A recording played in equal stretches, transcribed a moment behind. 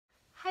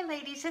Hi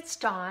ladies, it's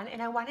Dawn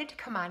and I wanted to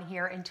come on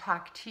here and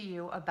talk to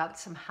you about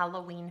some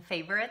Halloween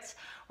favorites.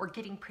 We're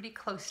getting pretty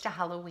close to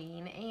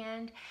Halloween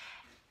and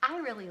I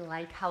really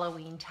like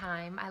Halloween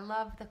time. I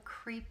love the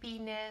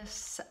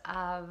creepiness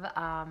of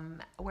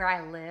where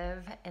I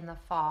live in the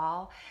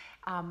fall.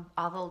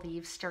 All the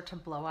leaves start to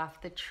blow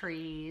off the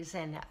trees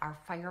and our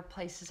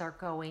fireplaces are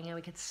going and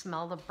we can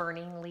smell the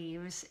burning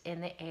leaves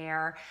in the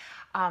air.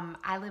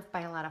 I live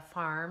by a lot of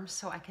farms,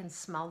 so I can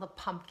smell the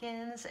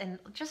pumpkins and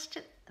just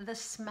the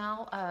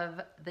smell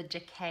of the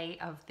decay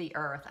of the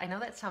earth. I know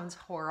that sounds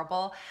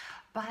horrible,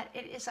 but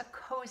it is a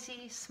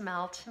cozy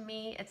smell to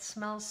me. It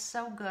smells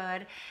so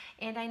good.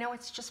 And I know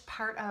it's just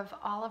part of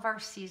all of our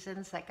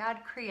seasons that God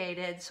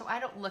created. So I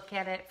don't look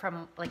at it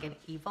from like an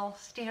evil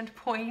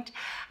standpoint.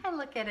 I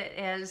look at it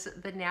as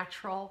the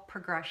natural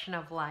progression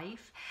of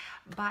life.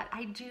 But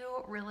I do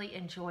really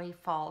enjoy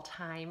fall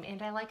time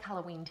and I like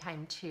Halloween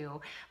time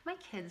too. My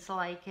kids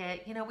like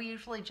it. You know,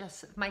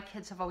 my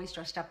kids have always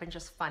dressed up in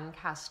just fun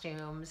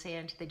costumes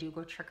and they do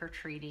go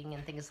trick-or-treating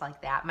and things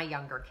like that. My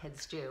younger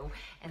kids do,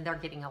 and they're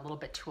getting a little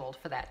bit too old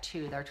for that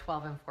too. They're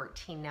 12 and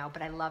 14 now,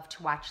 but I love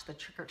to watch the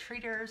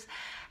trick-or-treaters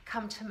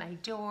come to my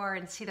door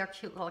and see their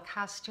cute little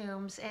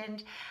costumes.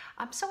 And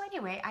so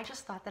anyway, I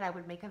just thought that I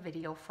would make a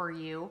video for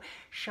you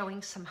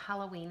showing some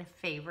Halloween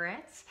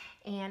favorites.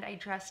 And I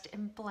dressed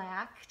in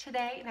black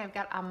today and I've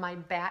got on my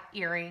bat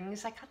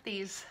earrings. I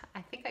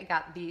think I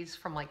got these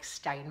from like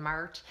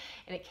Steinmart,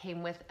 and it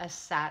came with a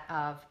set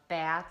of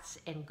bats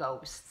and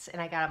ghosts. And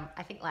I got them,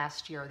 I think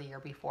last year or the year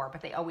before,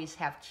 but they always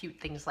have cute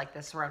things like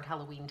this around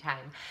Halloween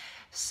time.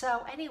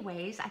 So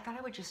anyways, I thought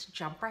I would just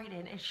jump right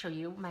in and show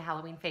you my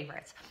Halloween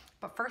favorites.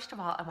 But first of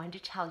all, I wanted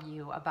to tell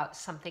you about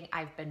something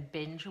I've been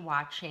binge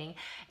watching,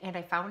 and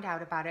I found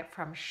out about it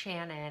from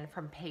Shannon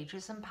from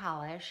Pages and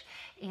Polish,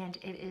 and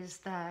it is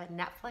the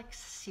Netflix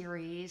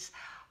series,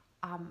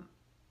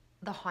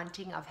 The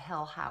Haunting of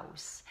Hill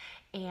House,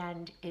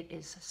 and it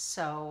is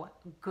so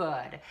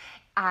good.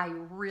 I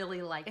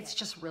really like it. It's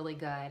just really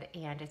good,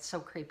 and it's so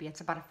creepy.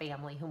 It's about a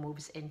family who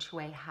moves into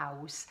a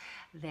house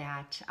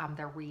that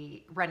they're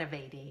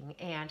renovating,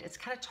 and it's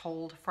kind of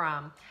told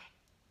from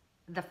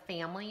the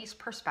family's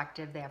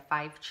perspective. They have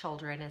 5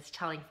 children. It's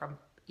telling from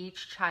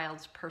each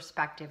child's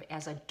perspective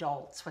as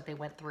adults what they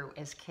went through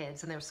as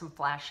kids, and there's some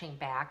flashing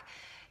back.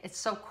 It's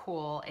so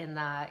cool, and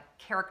the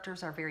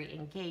characters are very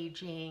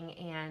engaging,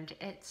 and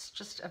it's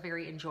just a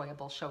very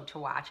enjoyable show to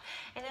watch.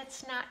 And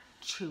it's not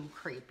too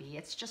creepy.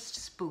 It's just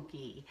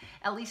spooky.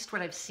 At least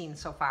what I've seen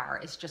so far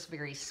is just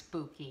very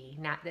spooky.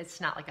 It's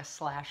not like a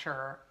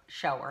slasher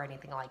show or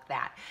anything like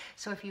that.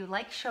 So if you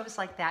like shows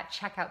like that,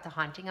 check out The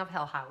Haunting of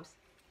Hill House.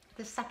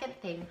 The second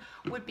thing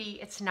would be,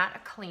 it's not a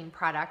clean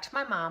product.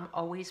 My mom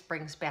always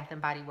brings Bath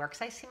 & Body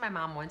Works. I see my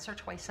mom once or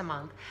twice a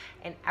month,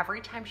 and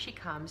every time she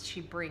comes,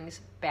 she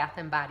brings Bath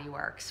 & Body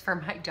Works for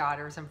my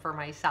daughters and for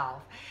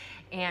myself.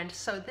 And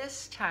so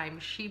this time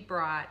she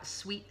brought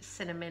Sweet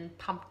Cinnamon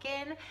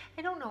Pumpkin.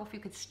 I don't know if you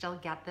could still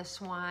get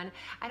this one.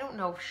 I don't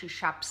know if she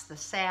shops the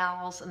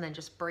sales and then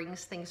just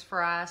brings things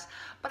for us,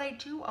 but I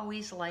do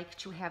always like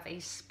to have a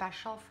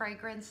special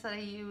fragrance that I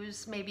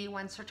use maybe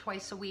once or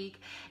twice a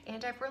week,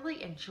 and I've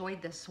really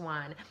enjoyed this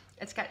one.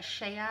 It's got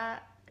shea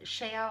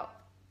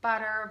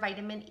butter,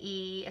 vitamin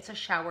E. It's a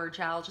shower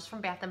gel just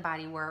from Bath &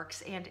 Body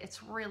Works, and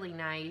it's really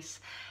nice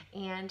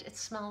and it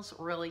smells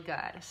really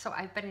good. So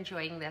I've been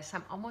enjoying this.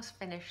 I'm almost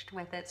finished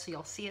with it, so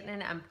you'll see it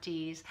in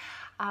empties.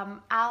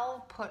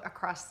 I'll put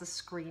across the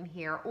screen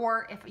here,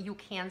 or if you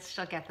can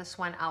still get this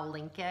one, I'll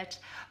link it,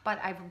 but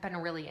I've been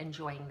really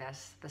enjoying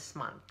this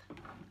month.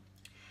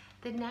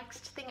 The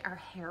next thing are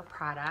hair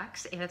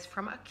products, and it's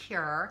from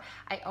Acure.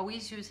 I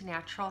always use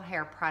natural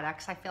hair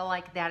products. I feel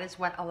like that is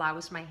what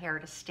allows my hair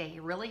to stay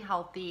really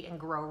healthy and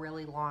grow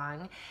really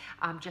long.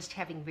 Just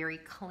having very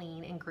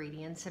clean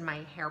ingredients in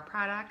my hair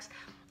products.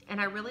 And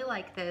I really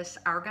like this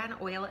Argan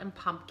Oil and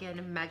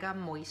Pumpkin Mega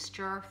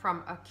Moisture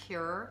from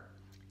Acure.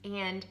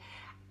 And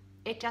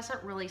it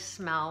doesn't really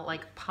smell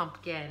like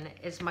pumpkin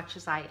as much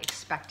as I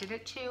expected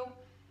it to.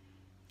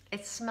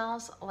 It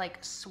smells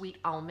like sweet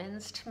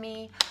almonds to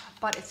me,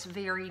 but it's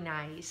very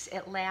nice.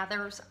 It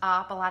lathers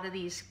up. A lot of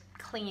these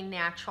clean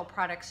natural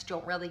products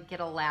don't really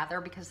get a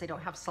lather because they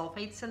don't have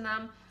sulfates in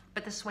them,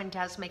 but this one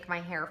does make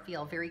my hair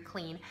feel very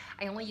clean.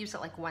 I only use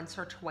it like once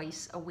or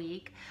twice a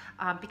week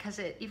because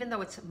even though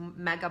it's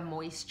mega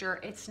moisture,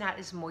 it's not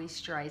as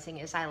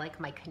moisturizing as I like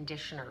my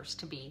conditioners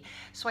to be.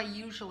 So I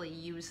usually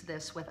use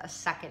this with a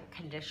second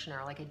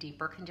conditioner, like a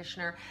deeper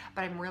conditioner,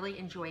 but I'm really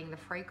enjoying the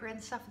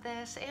fragrance of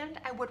this and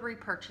I would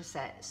repurchase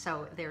it.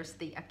 So there's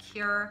the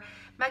Acure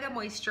Mega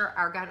Moisture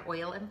Argan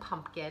Oil and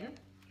Pumpkin.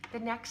 The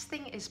next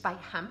thing is by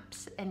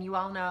Hempz, and you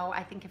all know,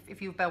 I think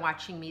if you've been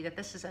watching me, that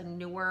this is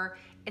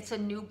it's a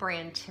new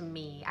brand to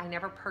me. I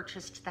never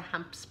purchased the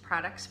Hempz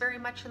products very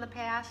much in the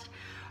past,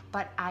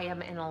 but I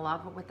am in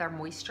love with their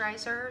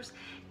moisturizers,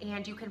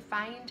 and you can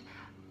find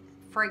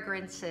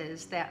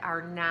fragrances that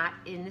are not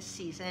in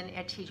season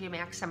at TJ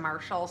Maxx and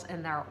Marshalls,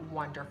 and they're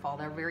wonderful.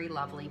 They're very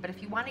lovely. But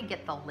if you want to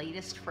get the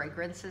latest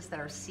fragrances that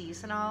are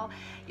seasonal,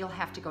 you'll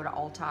have to go to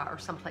Ulta or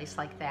someplace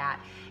like that.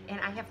 And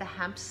I have the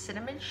hemp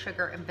cinnamon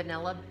sugar and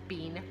vanilla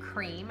bean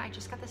cream. I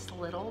just got this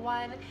little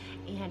one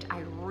and I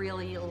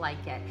really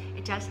like it.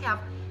 It does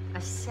have a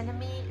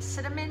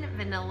cinnamon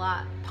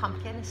vanilla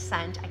pumpkin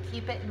scent. I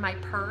keep it in my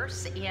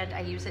purse and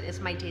I use it as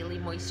my daily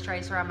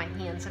moisturizer on my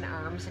hands and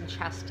arms and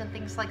chest and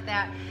things like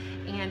that,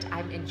 and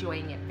I'm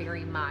enjoying it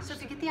very much. So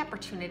if you get the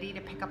opportunity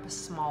to pick up a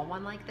small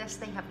one like this,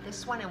 they have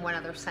this one and one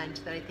other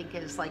scent that I think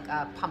is like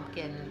a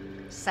pumpkin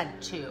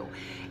scent too,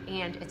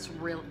 and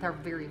they're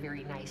very,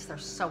 very nice. They're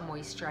so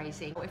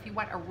moisturizing. If you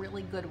want a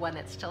really good one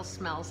that still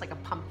smells like a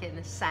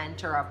pumpkin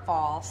scent or a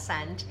fall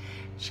scent,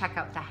 check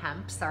out the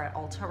hemps. They're at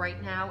Ulta right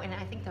now, and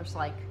I think there's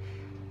like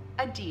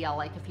a deal,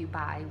 like if you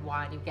buy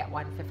one, you get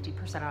one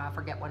 50% off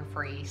or get one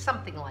free,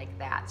 something like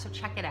that. So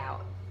check it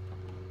out.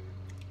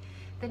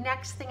 The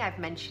next thing I've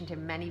mentioned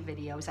in many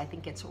videos, I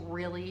think it's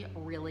really,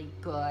 really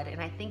good, and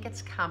I think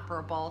it's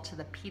comparable to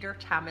the Peter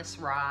Thomas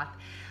Roth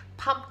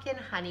Pumpkin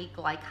Honey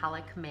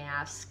Glycolic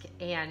Mask,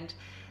 and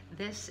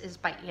this is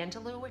by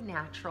Andalou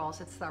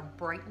Naturals. It's their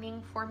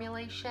brightening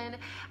formulation.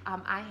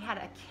 I had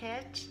a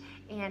kit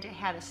and it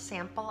had a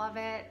sample of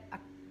it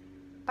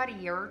about a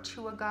year or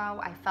two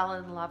ago. I fell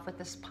in love with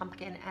this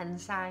pumpkin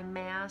enzyme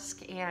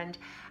mask and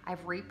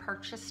I've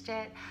repurchased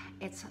it.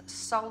 It's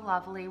so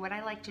lovely. What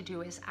I like to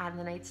do is on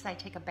the nights that I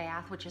take a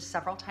bath, which is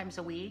several times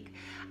a week,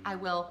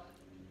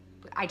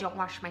 I don't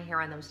wash my hair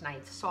on those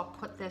nights, so I'll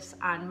put this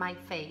on my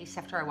face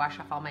after I wash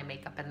off all my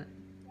makeup, and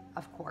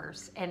of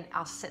course, and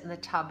I'll sit in the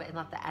tub and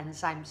let the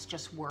enzymes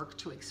just work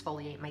to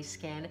exfoliate my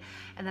skin,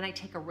 and then I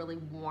take a really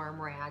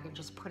warm rag and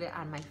just put it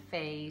on my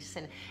face,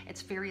 and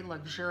it's very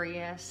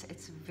luxurious.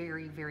 It's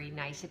very, very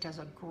nice. It does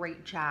a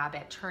great job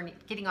at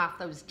getting off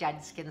those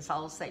dead skin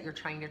cells that you're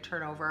trying to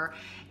turn over,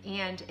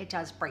 and it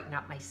does brighten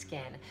up my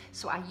skin.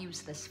 So I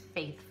use this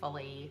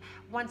faithfully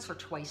once or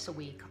twice a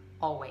week,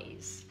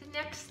 always. The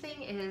next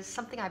thing is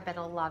something I've been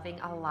loving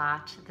a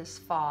lot this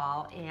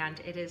fall, and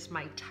it is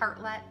my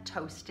Tartelette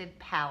Toasted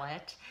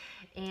Palette,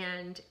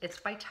 and it's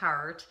by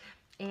Tarte.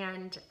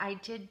 And I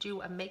did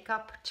do a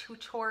makeup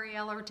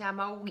tutorial or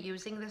demo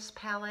using this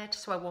palette,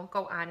 so I won't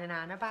go on and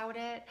on about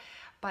it,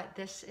 but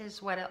this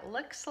is what it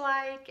looks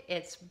like.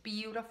 It's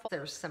beautiful.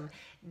 There's some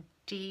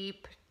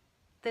deep,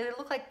 they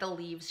look like the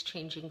leaves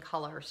changing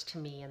colors to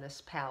me in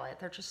this palette.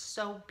 They're just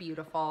so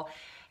beautiful.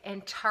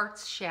 And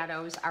Tarte's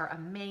shadows are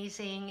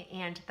amazing,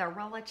 and they're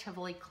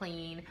relatively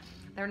clean.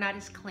 They're not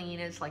as clean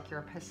as like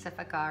your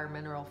Pacifica or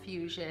Mineral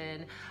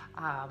Fusion,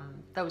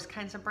 those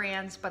kinds of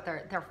brands, but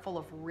they're full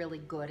of really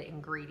good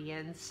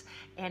ingredients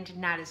and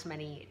not as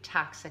many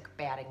toxic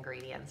bad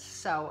ingredients.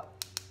 So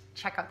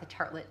check out the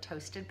Tartelette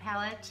Toasted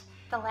Palette.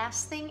 The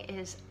last thing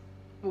is,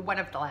 well, one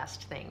of the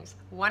last things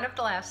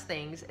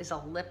is a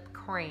lip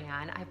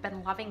crayon. I've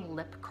been loving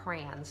lip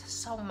crayons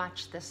so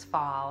much this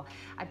fall.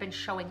 I've been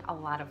showing a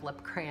lot of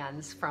lip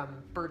crayons from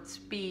Burt's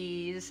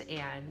Bees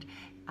and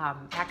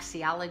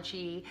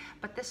Axiology,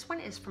 but this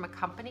one is from a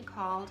company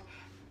called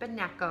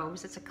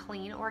Benecos. It's a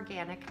clean,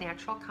 organic,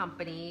 natural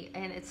company,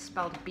 and it's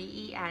spelled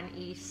B-E-N-E-C-O-S,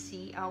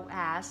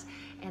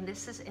 and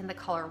this is in the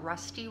color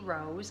Rusty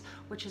Rose,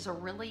 which is a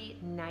really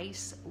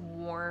nice,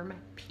 warm,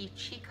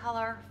 peachy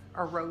color,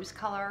 or rose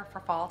color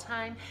for fall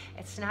time.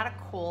 It's not a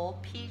cool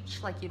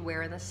peach like you'd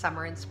wear in the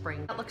summer and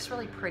spring. It looks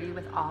really pretty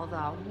with all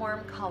the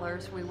warm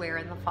colors we wear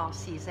in the fall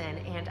season,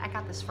 and I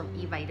got this from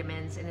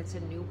E-Vitamins, and it's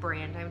a new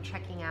brand I'm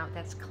checking out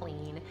that's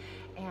clean,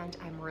 and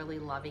I'm really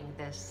loving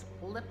this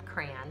lip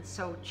crayon.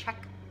 So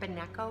check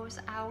Benecos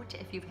out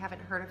if you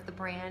haven't heard of the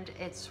brand.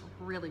 It's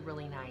really,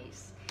 really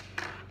nice.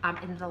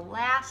 And the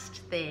last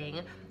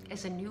thing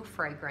is a new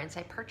fragrance.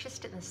 I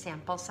purchased it in the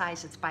sample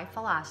size. It's by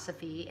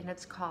Philosophy, and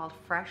it's called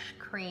Fresh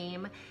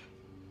Cream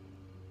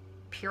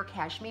Pure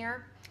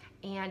Cashmere,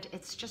 and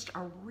it's just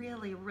a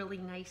really, really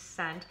nice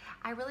scent.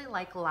 I really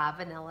like La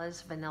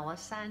Vanilla's vanilla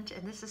scent,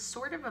 and this is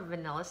sort of a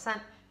vanilla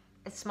scent.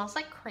 It smells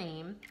like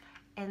cream,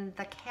 and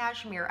the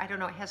cashmere, I don't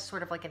know, it has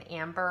sort of like an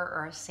amber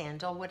or a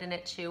sandalwood in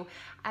it too.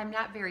 I'm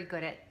not very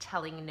good at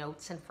telling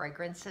notes and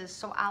fragrances,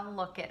 so I'll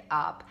look it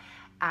up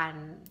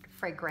on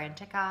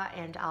Fragrantica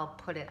and I'll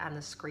put it on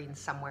the screen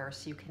somewhere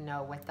so you can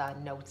know what the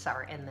notes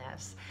are in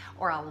this,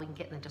 or I'll link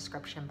it in the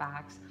description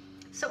box.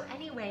 So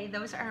anyway,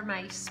 those are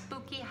my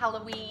spooky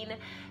Halloween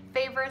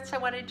favorites I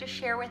wanted to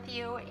share with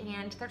you,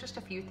 and they're just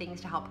a few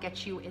things to help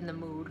get you in the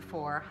mood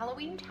for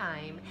Halloween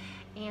time.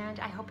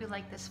 And I hope you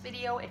liked this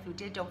video. If you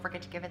did, don't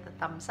forget to give it the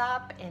thumbs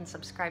up and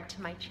subscribe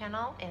to my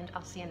channel, and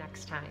I'll see you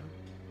next time.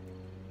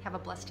 Have a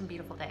blessed and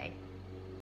beautiful day.